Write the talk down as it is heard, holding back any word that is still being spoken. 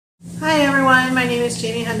Hi everyone, my name is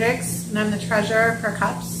Jamie Hendricks and I'm the treasurer for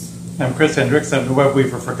CUPS. I'm Chris Hendricks, I'm the web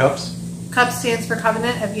weaver for CUPS. CUPS stands for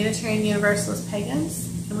Covenant of Unitarian Universalist Pagans,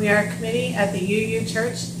 and we are a committee at the UU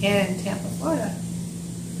Church in Tampa, Florida.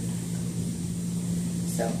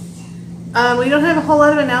 So, we don't have a whole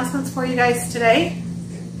lot of announcements for you guys today.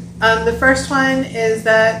 The first one is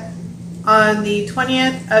that on the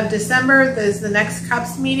 20th of December is the next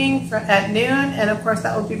CUPS meeting at noon, and of course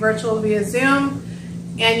that will be virtual via Zoom.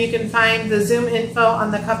 And you can find the Zoom info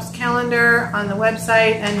on the CUPS calendar on the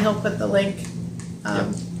website, and he'll put the link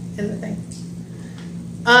in the thing.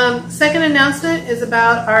 Second announcement is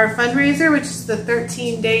about our fundraiser, which is the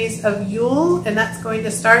 13 Days of Yule, and that's going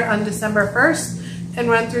to start on December 1st and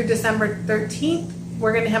run through December 13th.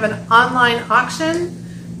 We're going to have an online auction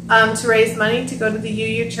to raise money to go to the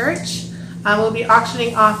UU Church. We'll be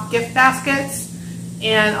auctioning off gift baskets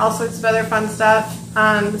and all sorts of other fun stuff,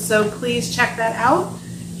 so please check that out.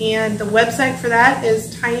 And the website for that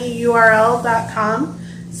is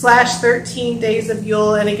tinyurl.com/13 Days of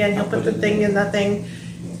Yule. And again, he'll put the thing in the thing.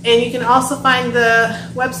 And you can also find the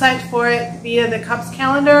website for it via the CUPS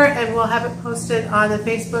calendar, and we'll have it posted on the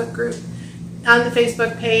Facebook group, on the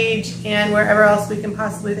Facebook page, and wherever else we can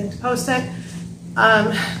possibly think to post it.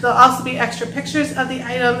 There'll also be extra pictures of the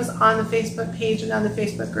items on the Facebook page and on the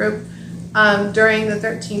Facebook group during the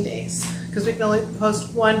 13 days, because we can only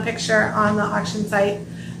post one picture on the auction site.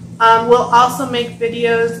 We'll also make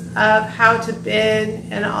videos of how to bid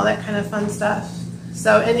and all that kind of fun stuff.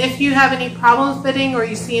 So, and if you have any problems bidding, or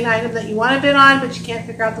you see an item that you want to bid on but you can't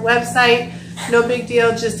figure out the website, no big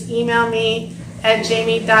deal. Just email me at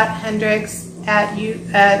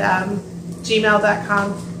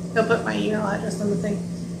jamie.hendricks@gmail.com. He'll put my email address on the thing.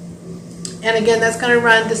 And again, that's going to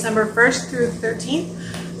run December 1st through the 13th.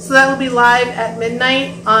 So that will be live at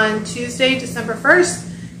midnight on Tuesday, December 1st.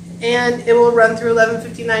 And it will run through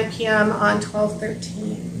 11:59 p.m. on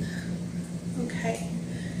 12/13. Okay.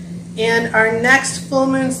 And our next full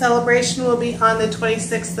moon celebration will be on the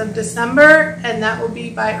 26th of December, and that will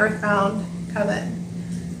be by Earthbound Coven.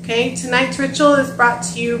 Okay, tonight's ritual is brought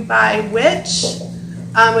to you by Witch,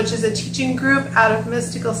 which is a teaching group out of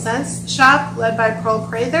Mystical Sense Shop led by Pearl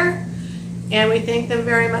Prather. And we thank them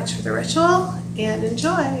very much for the ritual, and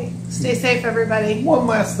enjoy. Stay safe, everybody. One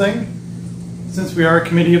last thing. Since we are a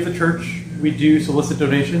committee of the church, we do solicit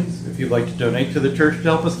donations. If you'd like to donate to the church to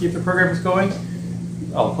help us keep the programs going,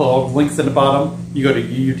 I'll put all the links at the bottom. You go to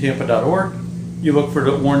uutampa.org, you look for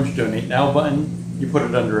the orange Donate Now button, you put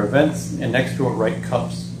it under events, and next to it write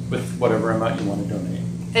CUPS with whatever amount you want to donate.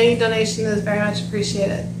 Any donation is very much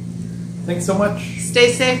appreciated. Thanks so much.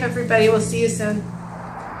 Stay safe, everybody. We'll see you soon.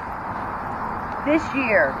 This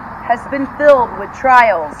year has been filled with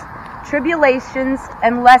trials, tribulations,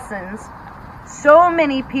 and lessons. So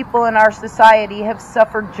many people in our society have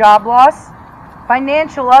suffered job loss,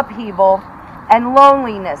 financial upheaval, and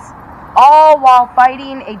loneliness, all while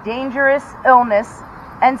fighting a dangerous illness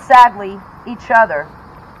and, sadly, each other.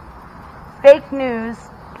 Fake news,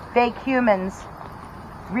 fake humans,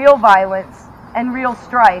 real violence, and real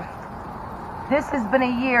strife. This has been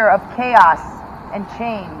a year of chaos and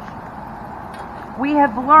change. We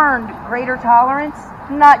have learned greater tolerance,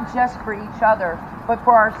 not just for each other, but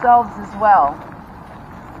for ourselves as well.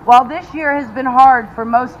 While this year has been hard for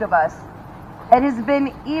most of us, it has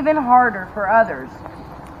been even harder for others.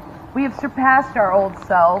 We have surpassed our old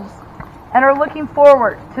selves and are looking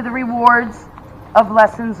forward to the rewards of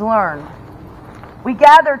lessons learned. We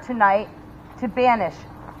gather tonight to banish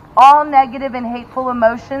all negative and hateful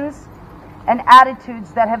emotions and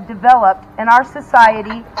attitudes that have developed in our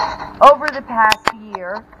society over the past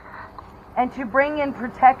year, and to bring in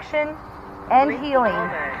protection and healing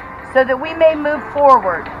so that we may move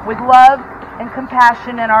forward with love and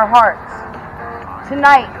compassion in our hearts.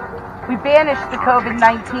 Tonight, we banish the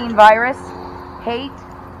COVID-19 virus, hate,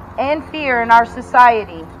 and fear in our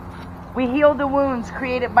society. We heal the wounds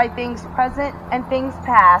created by things present and things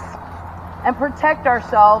past, and protect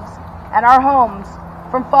ourselves and our homes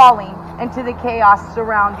from falling into the chaos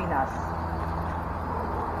surrounding us.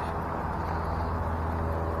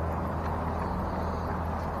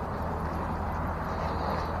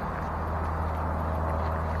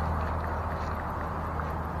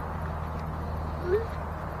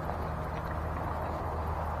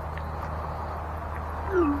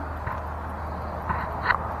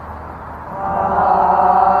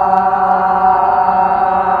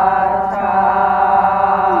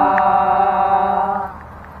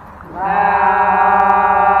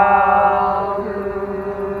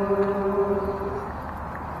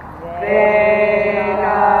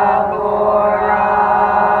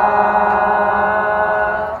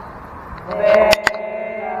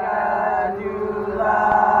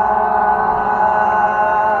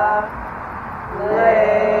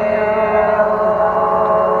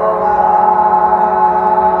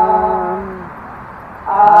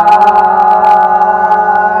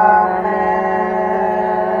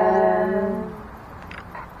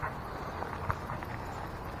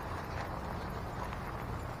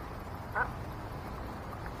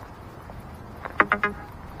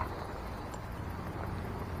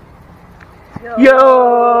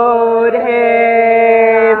 Yod He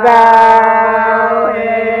Vav He.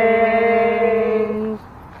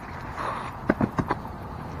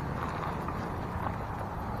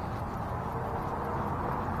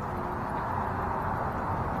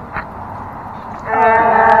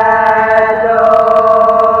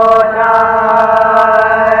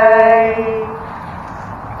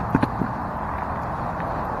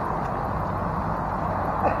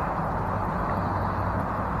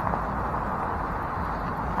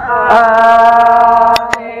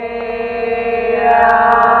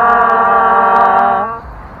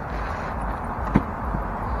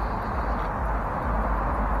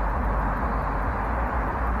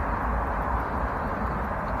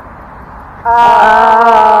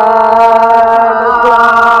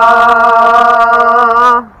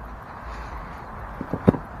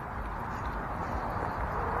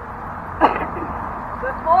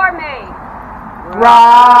 Before me,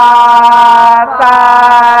 Raphael,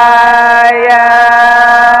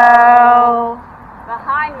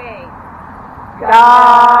 behind me, Gabriel,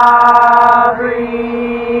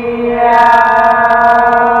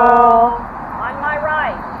 on my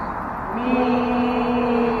right,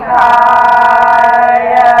 Michael,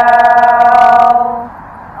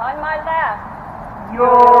 on my left,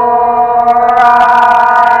 Uriel.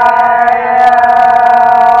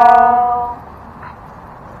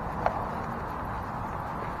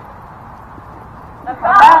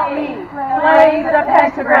 about me, Play the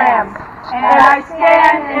pentagram, and I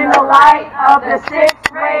stand in the light of the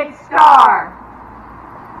sixth great star.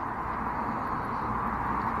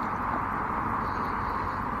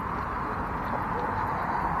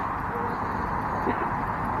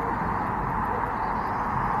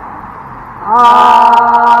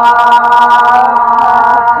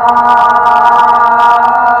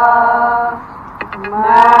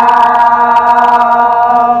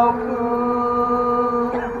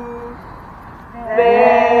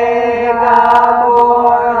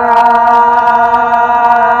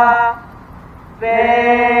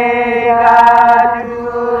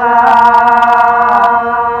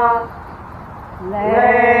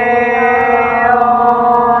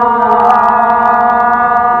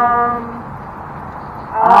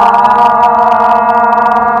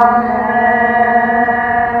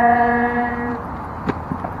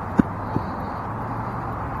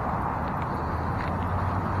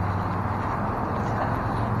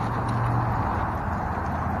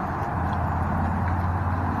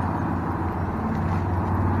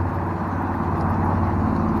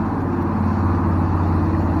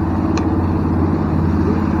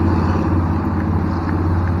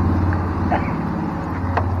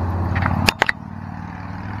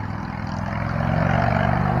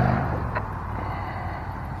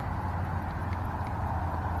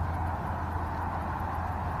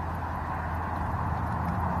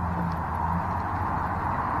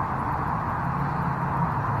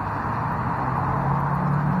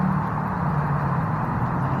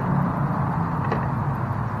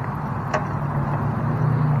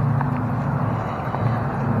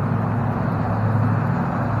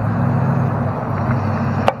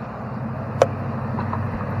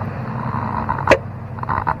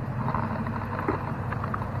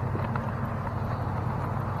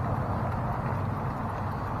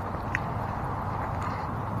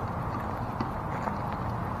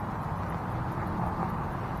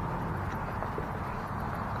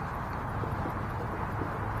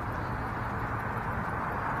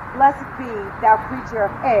 Blessed be thou creature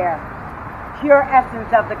of air, pure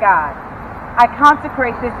essence of the God. I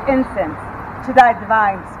consecrate this incense to thy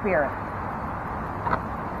divine spirit.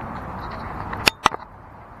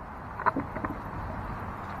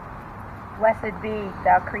 Blessed be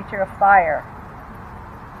thou creature of fire,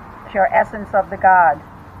 pure essence of the God.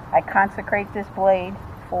 I consecrate this blade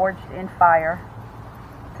forged in fire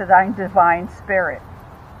to thy divine spirit.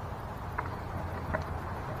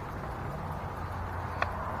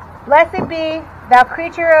 Blessed be thou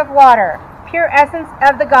creature of water, pure essence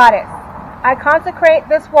of the goddess. I consecrate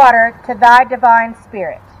this water to thy divine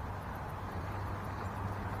spirit.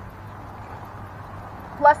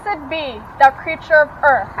 blessed be thou creature of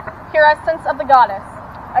earth, pure essence of the goddess.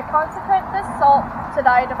 I consecrate this salt to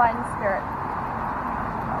thy divine spirit.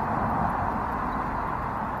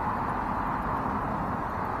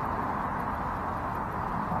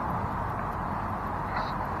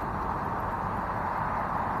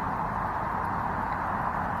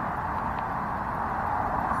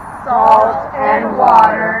 Salt and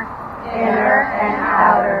water, inner and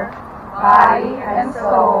outer, body and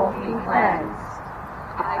soul be cleansed.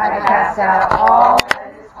 I cast out all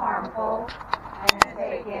that is harmful and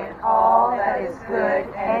take in all that is good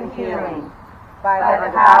and healing. by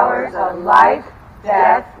the powers of life,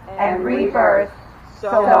 death, and rebirth,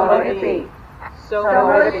 so mote it be. So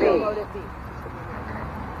mote it be.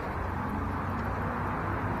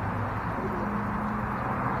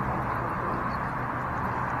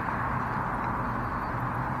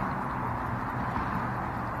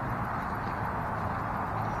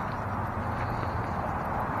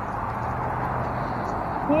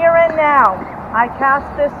 Here and now, I cast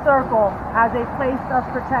this circle as a place of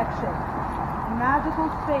protection, a magical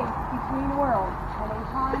space between worlds and a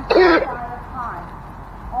time outside of time.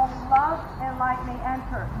 Only love and light may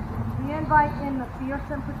enter. We invite in the fierce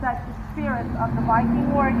and protective spirits of the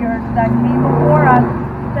Viking warriors that came before us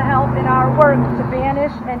to help in our work to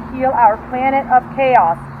banish and heal our planet of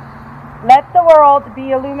chaos. Let the world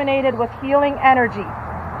be illuminated with healing energy.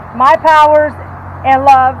 My powers and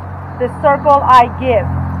love, the circle I give.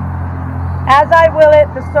 As I will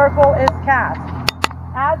it, the circle is cast.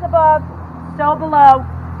 As above, so below,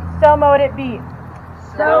 so mote it be.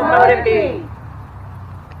 So mote it be.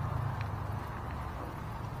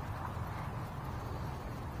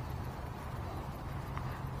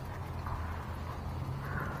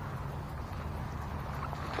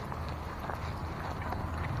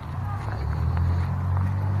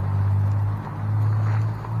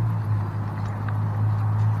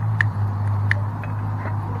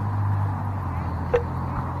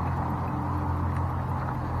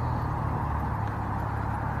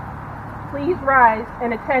 Please rise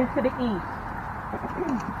and attend to the east.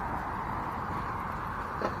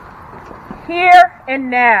 Here and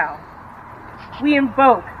now, we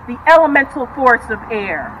invoke the elemental force of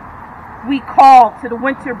air. We call to the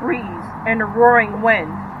winter breeze and the roaring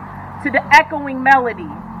wind, to the echoing melody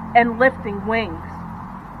and lifting wings.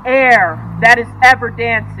 Air that is ever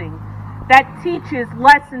dancing, that teaches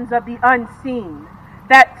lessons of the unseen,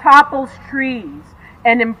 that topples trees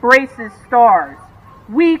and embraces stars.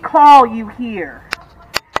 We call you here.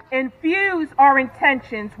 Infuse our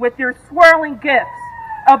intentions with your swirling gifts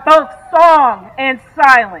of both song and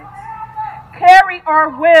silence. Carry our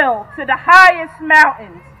will to the highest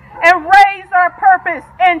mountains and raise our purpose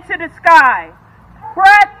into the sky.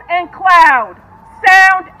 Breath and cloud,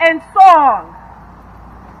 sound and song.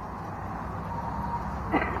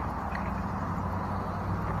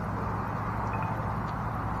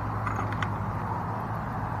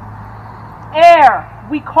 Air,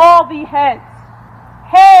 we call thee hence.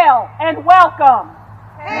 Hail and welcome.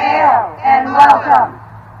 Hail and welcome.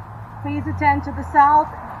 Please attend to the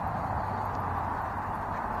south.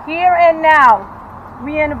 Here and now,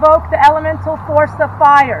 we invoke the elemental force of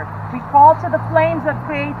fire. We call to the flames of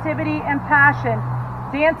creativity and passion,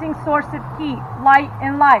 dancing source of heat, light,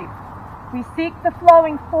 and life. We seek the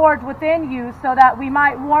flowing forge within you so that we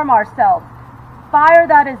might warm ourselves. Fire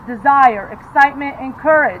that is desire, excitement, and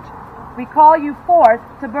courage. We call you forth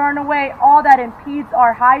to burn away all that impedes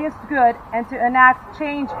our highest good and to enact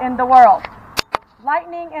change in the world.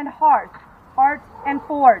 Lightning and heart and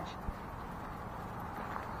forge.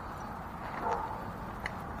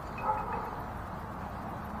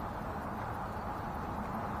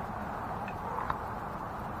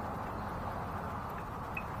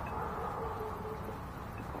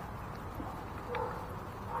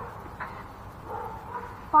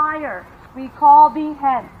 Fire, we call thee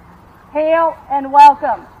hence. Hail and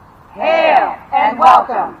welcome. Hail and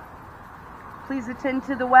welcome. Please attend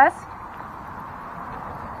to the west.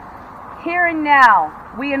 Here and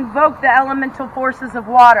now, we invoke the elemental forces of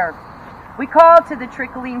water. We call to the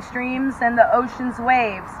trickling streams and the ocean's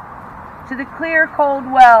waves, to the clear cold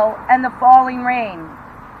well and the falling rain.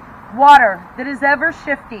 Water that is ever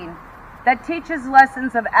shifting, that teaches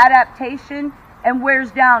lessons of adaptation and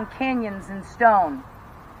wears down canyons and stone.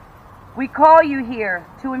 We call you here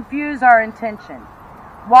to infuse our intention.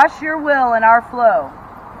 Wash your will in our flow.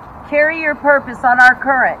 Carry your purpose on our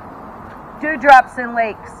current. Dewdrops in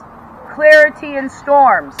lakes, clarity in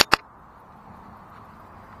storms.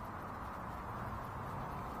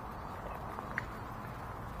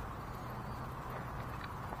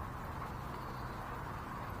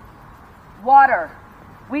 Water,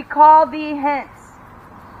 we call thee hence.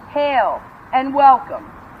 Hail and welcome.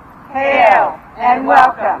 Hail and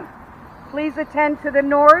welcome. Please attend to the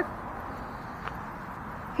north.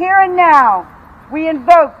 Here and now, we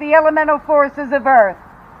invoke the elemental forces of earth,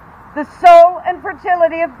 the soul and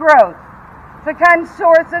fertility of growth, fecund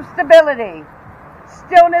source of stability,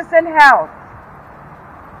 stillness and health.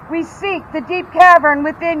 We seek the deep cavern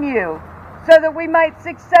within you so that we might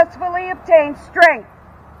successfully obtain strength,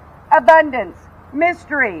 abundance,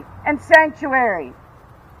 mystery, and sanctuary.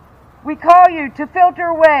 We call you to filter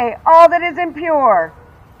away all that is impure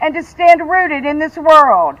and to stand rooted in this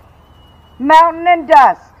world. mountain and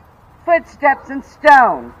dust, footsteps and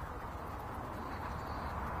stone.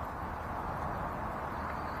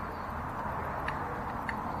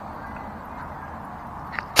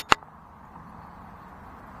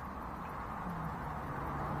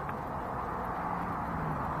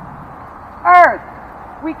 Earth,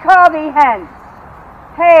 we call thee hence.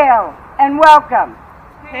 Hail and welcome.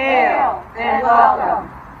 Hail and welcome.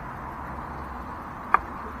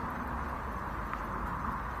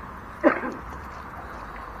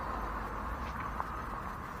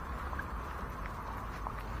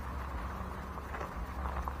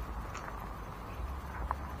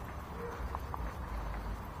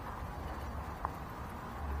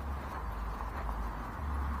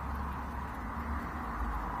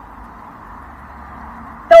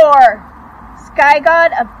 Thor, sky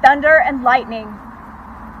god of thunder and lightning,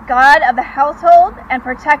 God of the household and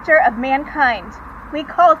protector of mankind, we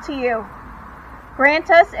call to you. Grant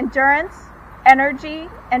us endurance, energy,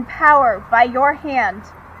 and power by your hand.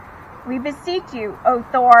 We beseech you, O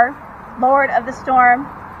Thor, Lord of the storm,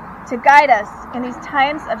 to guide us in these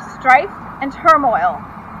times of strife and turmoil,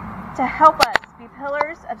 to help us be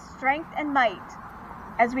pillars of strength and might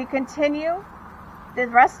as we continue the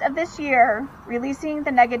rest of this year, releasing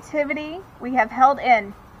the negativity we have held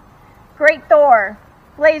in. Great Thor,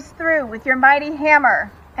 blaze through with your mighty hammer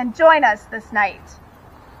and join us this night.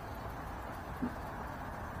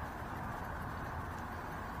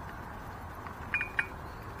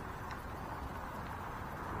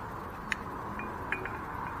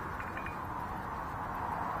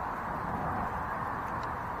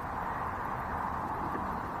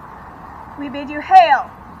 We bid you hail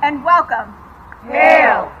and welcome.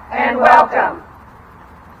 Hail and welcome.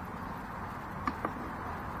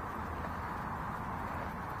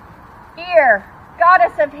 Ear,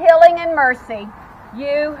 goddess of healing and mercy,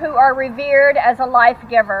 you who are revered as a life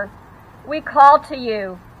giver, we call to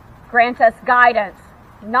you. Grant us guidance,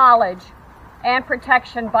 knowledge, and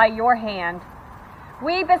protection by your hand.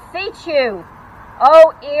 We beseech you,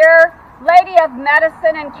 O Ear, Lady of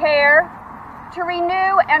medicine and care, to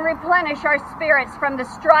renew and replenish our spirits from the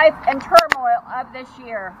strife and turmoil of this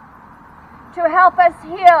year, to help us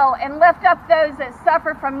heal and lift up those that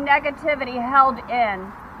suffer from negativity held in.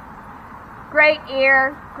 Great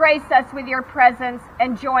Ear, grace us with your presence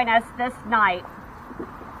and join us this night.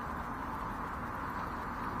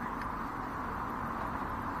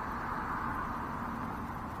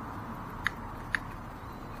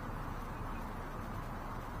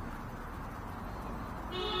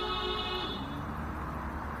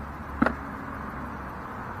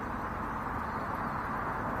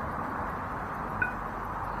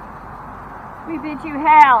 We bid you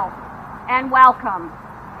hail and welcome.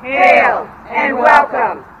 Hail and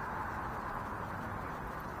welcome.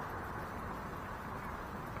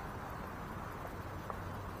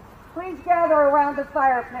 Please gather around the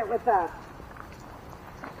fire pit with us.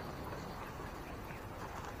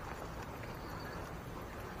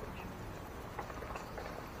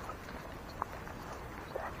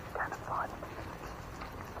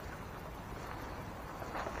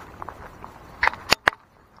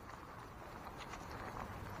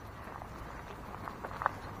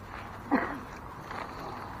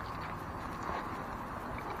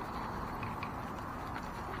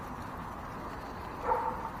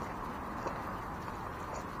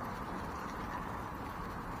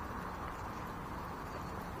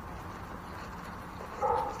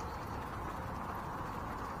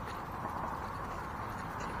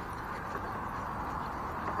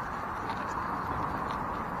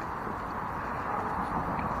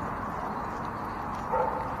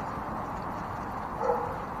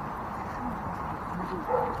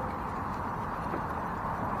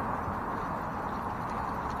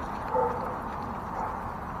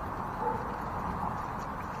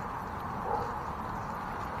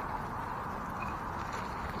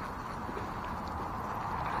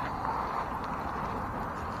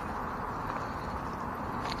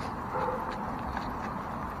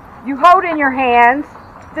 You hold in your hands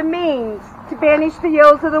the means to banish the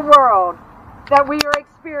ills of the world that we are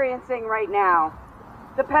experiencing right now.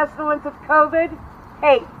 The pestilence of COVID,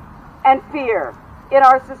 hate, and fear in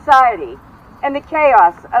our society, and the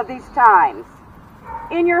chaos of these times.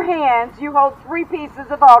 In your hands, you hold 3 pieces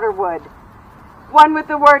of alder wood, one with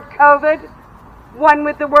the word COVID, one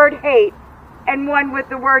with the word hate, and one with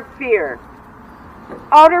the word fear.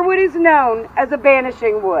 Alder wood is known as a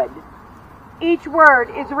banishing wood. Each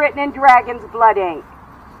word is written in dragon's blood ink,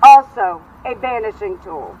 also a banishing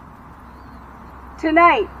tool.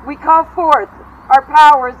 Tonight, we call forth our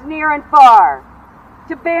powers near and far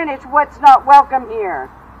to banish what's not welcome here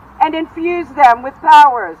and infuse them with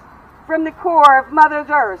powers from the core of Mother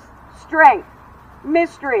Earth strength,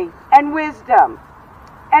 mystery, and wisdom,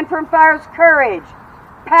 and from fire's courage,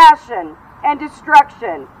 passion, and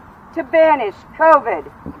destruction, to banish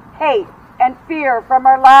COVID, hate, and fear from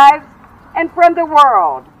our lives and from the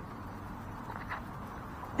world.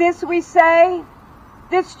 This we say,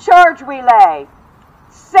 this charge we lay,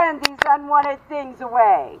 send these unwanted things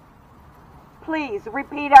away. Please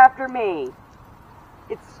repeat after me.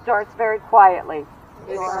 It starts very quietly.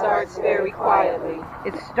 It starts very quietly.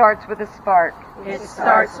 It starts with a spark. It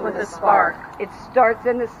starts with a spark. It starts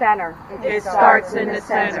in the center. It starts in the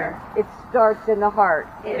center. It starts in the heart.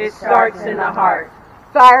 It starts in the heart.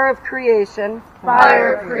 Fire of creation.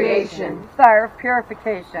 Fire of creation. Fire of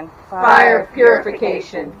purification. Fire of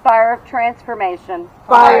purification. Fire of transformation.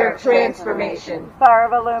 Fire of transformation. Fire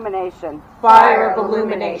of illumination. Fire of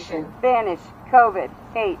illumination. Banish COVID,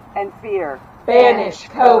 hate, and fear. Banish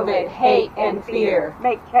COVID, hate, and fear.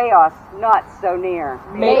 Make chaos not so near.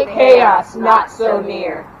 Make chaos not so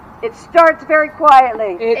near. It starts very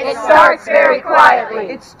quietly. It starts very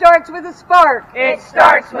quietly. It starts with a spark. It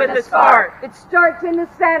starts with a spark. It starts in the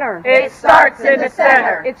center. It starts in the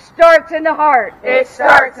center. It starts in the heart. It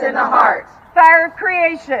starts in the heart. Fire of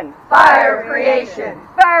creation. Fire of creation.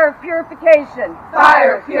 Fire of purification.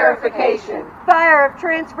 Fire of purification. Fire of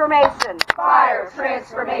transformation. Fire of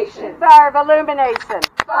transformation. Fire of illumination.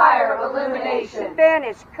 Fire of illumination.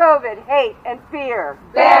 Banish COVID, hate, and fear.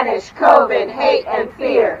 Banish COVID, hate, and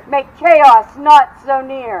fear. Make chaos not so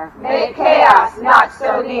near. Make chaos not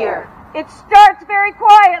so near. It starts very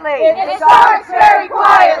quietly. It starts very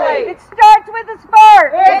quietly. It starts with a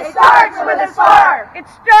spark. It starts with a spark. It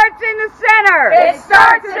starts in the center. It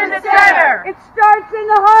starts in the center. It starts in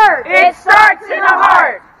the heart. It starts in the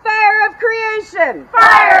heart. Fire of creation.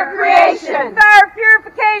 Fire of creation. Fire of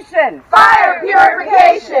purification. Fire of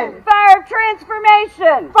purification. Fire of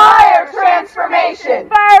transformation. Fire of transformation.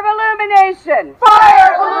 Fire of illumination. Fire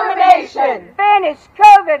of illumination. Banish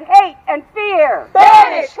COVID, hate, and fear.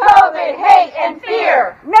 Banish COVID, hate, and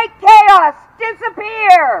fear. Make chaos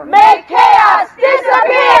disappear. Make chaos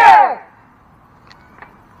disappear.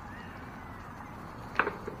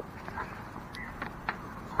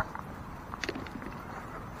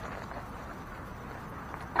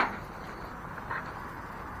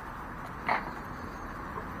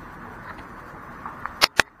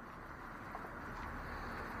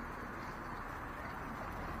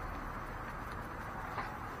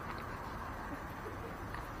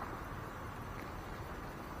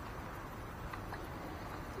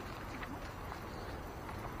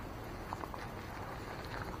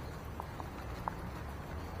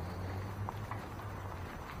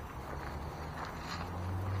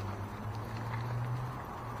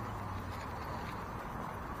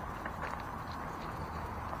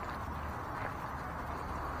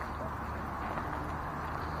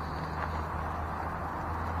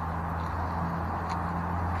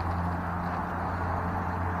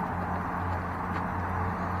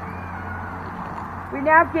 We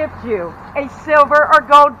now gift you a silver or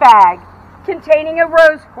gold bag containing a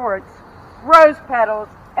rose quartz, rose petals,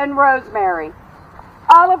 and rosemary,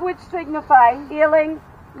 all of which signify healing,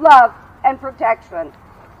 love, and protection.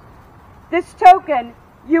 This token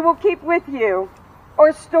you will keep with you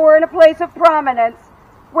or store in a place of prominence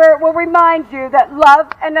where it will remind you that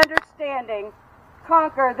love and understanding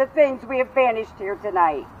conquer the things we have banished here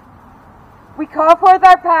tonight. We call forth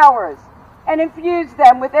our powers and infuse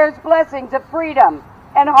them with Earth's blessings of freedom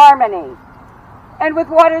and harmony, and with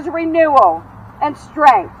water's renewal and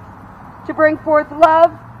strength to bring forth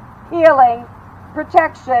love, healing,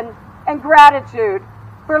 protection, and gratitude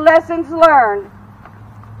for lessons learned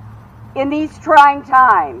in these trying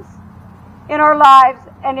times, in our lives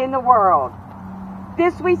and in the world.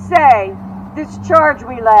 This we say, this charge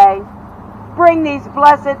we lay, bring these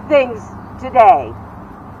blessed things today.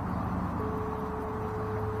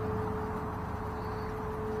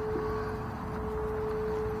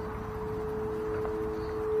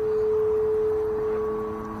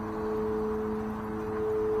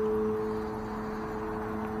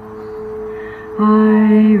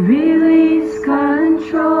 I release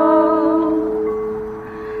control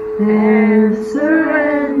and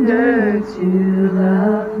surrender to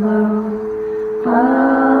the flow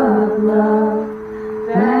of love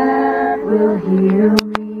that will heal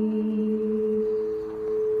me.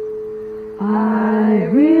 I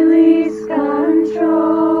release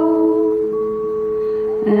control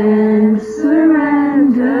and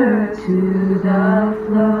surrender to the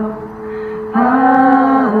flow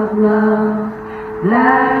of love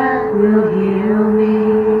that will heal me.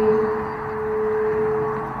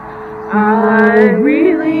 I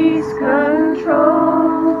release control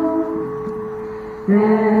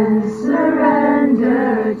and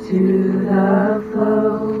surrender to the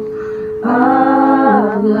flow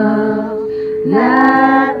of love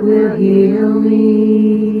that will heal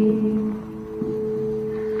me.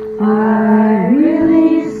 I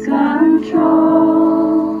release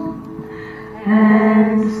control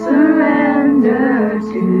and surrender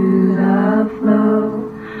to the flow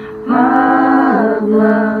of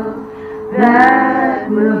love that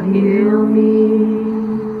will heal me.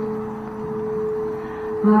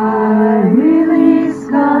 I release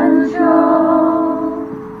control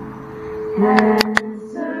and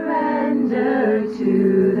surrender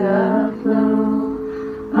to the flow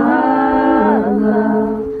of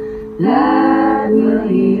love that will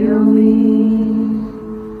heal me.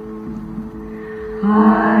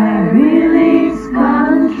 I release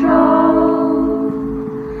control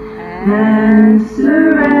and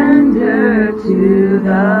surrender to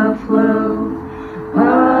the flow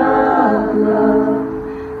of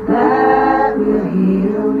love that will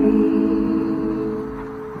heal me.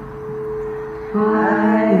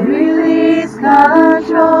 I release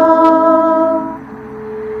control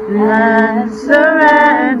and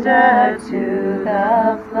surrender to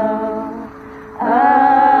the flow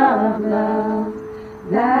of love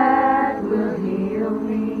that will heal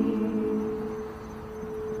me.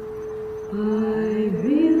 I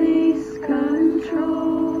release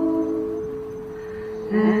control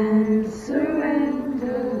and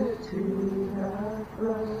surrender to the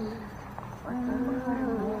flow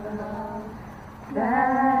of love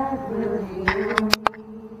that will heal me.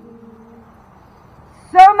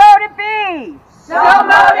 So mote it be! So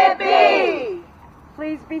mote it be!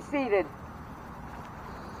 Please be seated.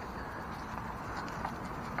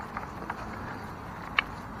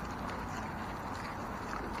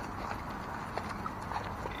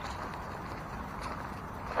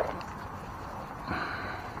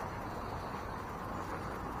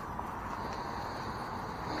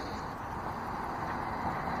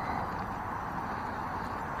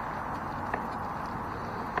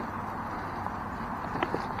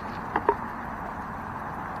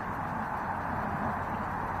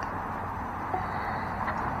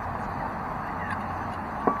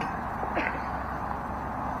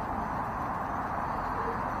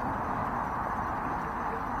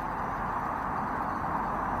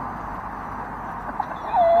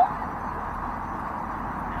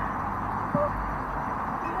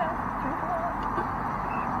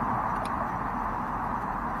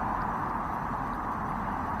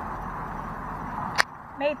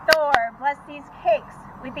 May Thor bless these cakes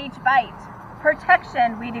with each bite.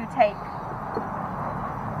 Protection we do take.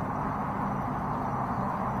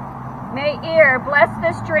 May Ear bless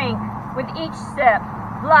this drink with each sip.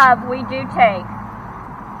 Love we do take.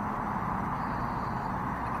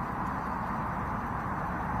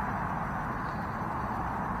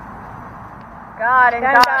 God and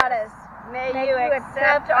Goddess, may you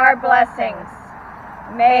accept our blessings.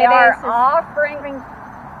 May our offering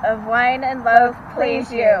of wine and loaf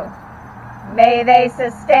please you. May they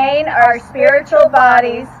sustain our spiritual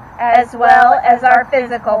bodies as well as our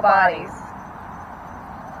physical bodies.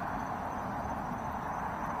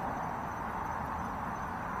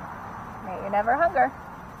 May you never hunger.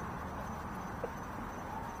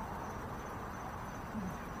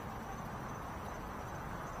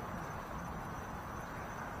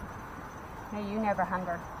 May you never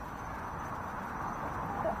hunger.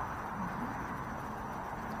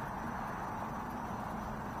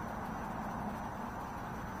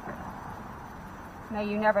 May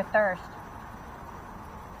you never thirst.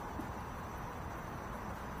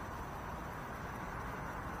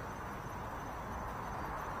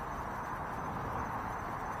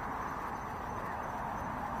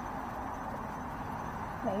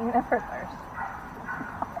 May you never thirst.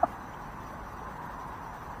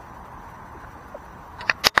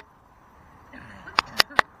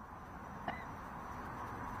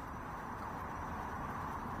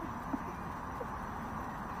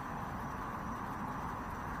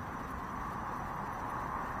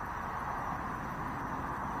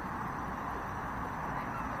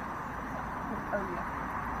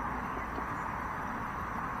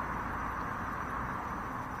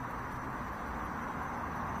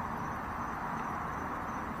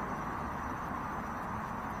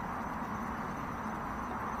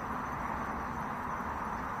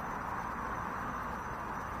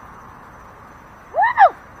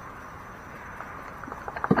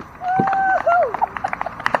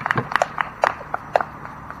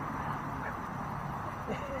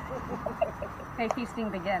 May feasting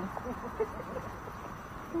begin.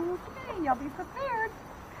 Okay, y'all be prepared.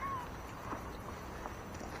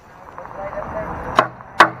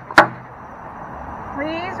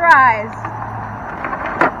 Please rise.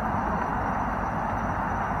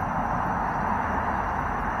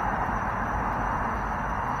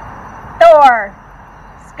 Thor,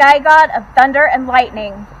 sky god of thunder and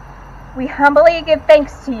lightning, we humbly give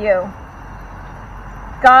thanks to you.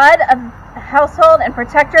 God of the household and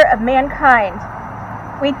protector of mankind,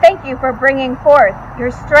 we thank you for bringing forth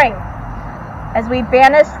your strength as we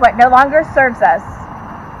banish what no longer serves us.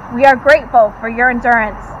 We are grateful for your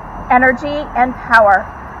endurance, energy, and power.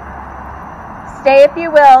 Stay if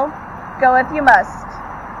you will, go if you must.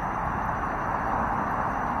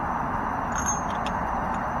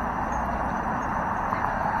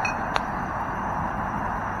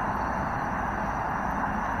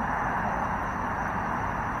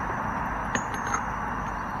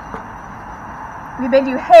 We bid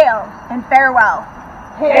you hail and farewell.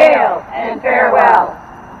 Hail and farewell.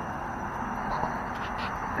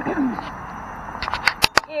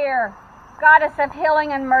 Here, Goddess of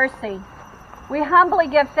healing and mercy, we humbly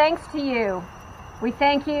give thanks to you. We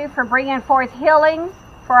thank you for bringing forth healing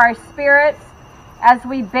for our spirits as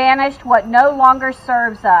we banished what no longer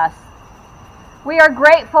serves us. We are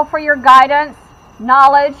grateful for your guidance,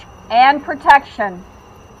 knowledge, and protection.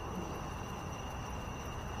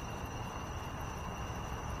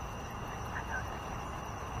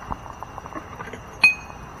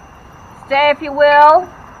 Stay if you will,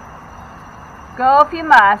 go if you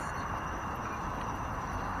must.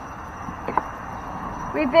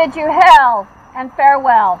 We bid you hail and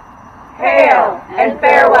farewell. Hail and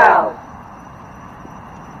farewell.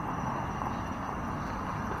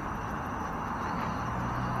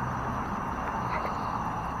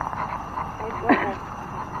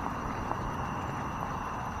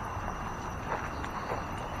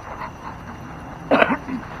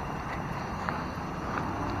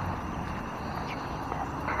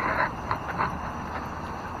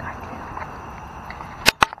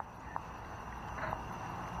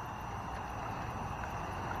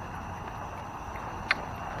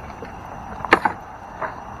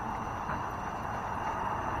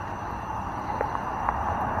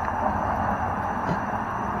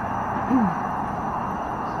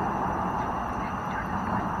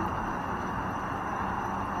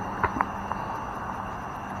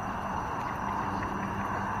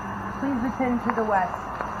 Please attend to the west.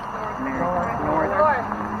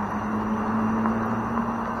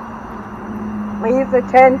 Please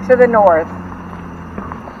attend to the north.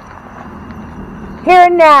 Here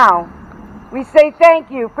and now, we say thank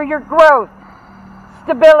you for your growth,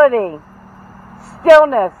 stability,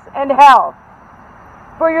 stillness, and health,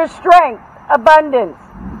 for your strength, abundance,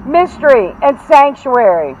 mystery, and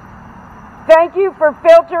sanctuary. Thank you for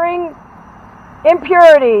filtering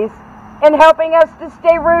impurities and helping us to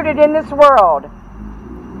stay rooted in this world.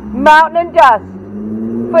 Mountain and dust,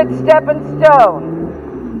 footstep and stone.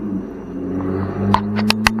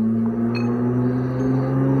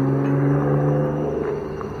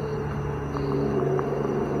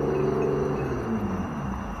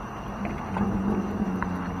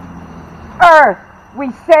 Earth,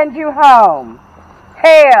 we send you home.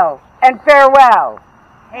 Hail and farewell.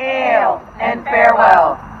 Hail and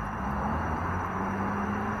farewell.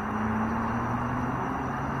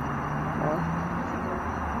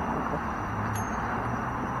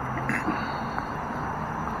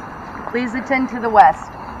 Please attend to the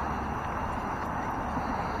west.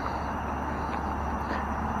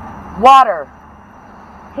 Water.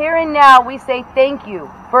 Here and now we say thank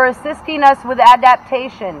you for assisting us with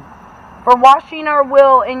adaptation, for washing our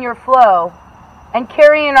will in your flow, and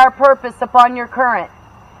carrying our purpose upon your current,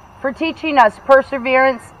 for teaching us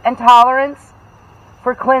perseverance and tolerance,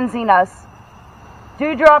 for cleansing us.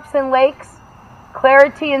 Dewdrops in lakes,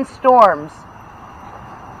 clarity in storms.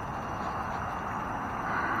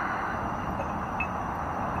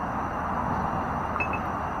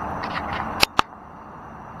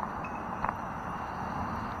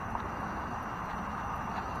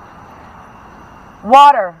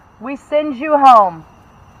 Water, we send you home.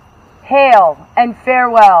 Hail and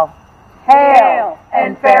farewell. Hail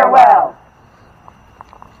and farewell.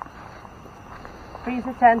 Please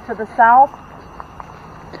attend to the south.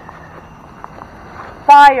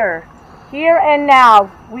 Fire, here and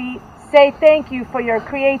now we say thank you for your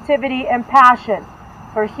creativity and passion,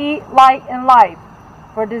 for heat, light, and life,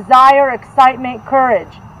 for desire, excitement,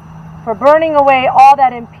 courage, for burning away all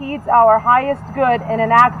that impedes our highest good and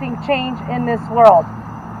enacting change in this world.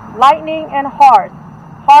 Lightning and heart,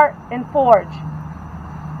 heart and forge.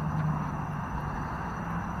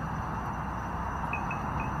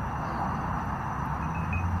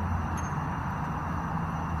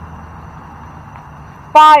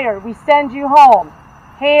 Fire, we send you home.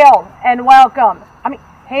 Hail and welcome.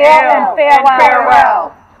 Hail and farewell.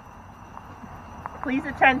 farewell. Please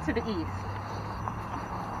attend to the east.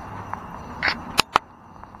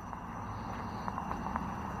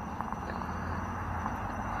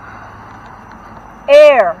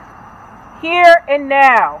 Air, here and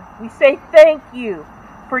now, we say thank you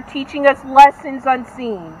for teaching us lessons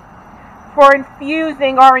unseen, for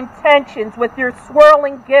infusing our intentions with your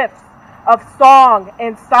swirling gifts of song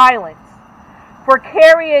and silence, for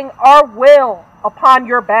carrying our will upon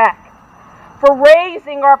your back, for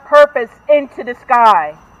raising our purpose into the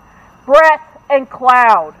sky, breath and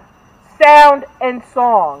cloud, sound and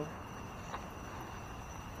song.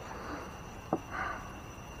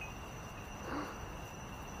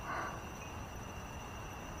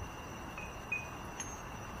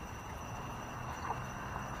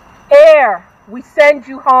 Air, we send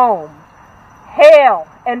you home. Hail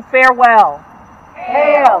and farewell.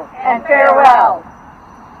 Hail and farewell.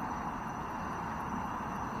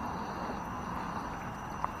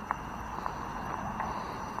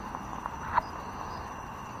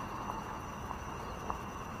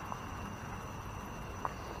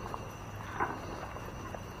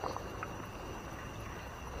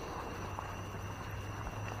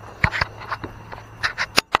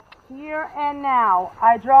 Here and now,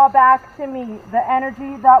 I draw back to me the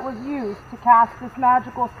energy that was used to cast this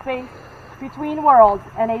magical space between worlds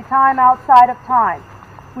and a time outside of time.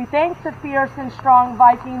 We thank the fierce and strong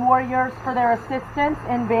Viking warriors for their assistance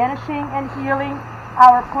in banishing and healing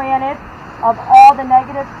our planet of all the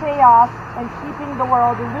negative chaos and keeping the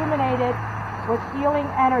world illuminated with healing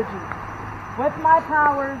energy. With my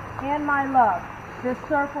powers and my love, this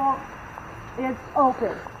circle is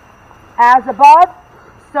open. As above,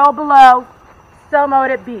 so below, so mote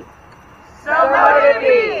it be. So mote it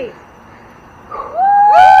be.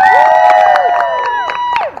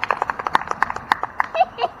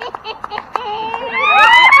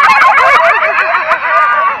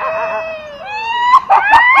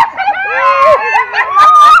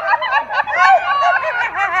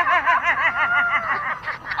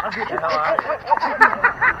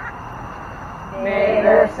 May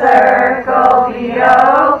the circle be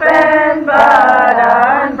open but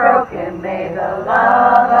unbroken. May the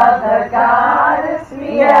love of the goddess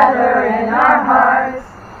be ever in our hearts.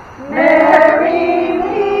 Merry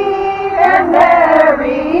meet and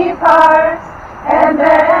merry part, and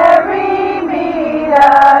merry meet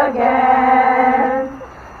again.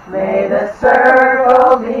 May the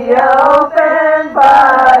circle be open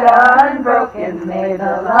but unbroken. May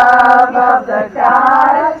the love of the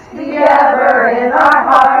goddess be ever in our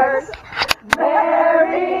hearts.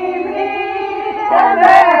 Merry meet and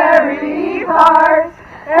merry part,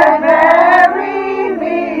 and merry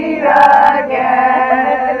meet again.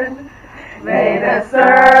 May the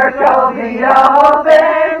circle be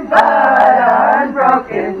open but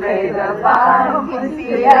unbroken. May the bond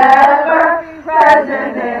be ever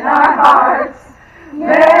present in our hearts.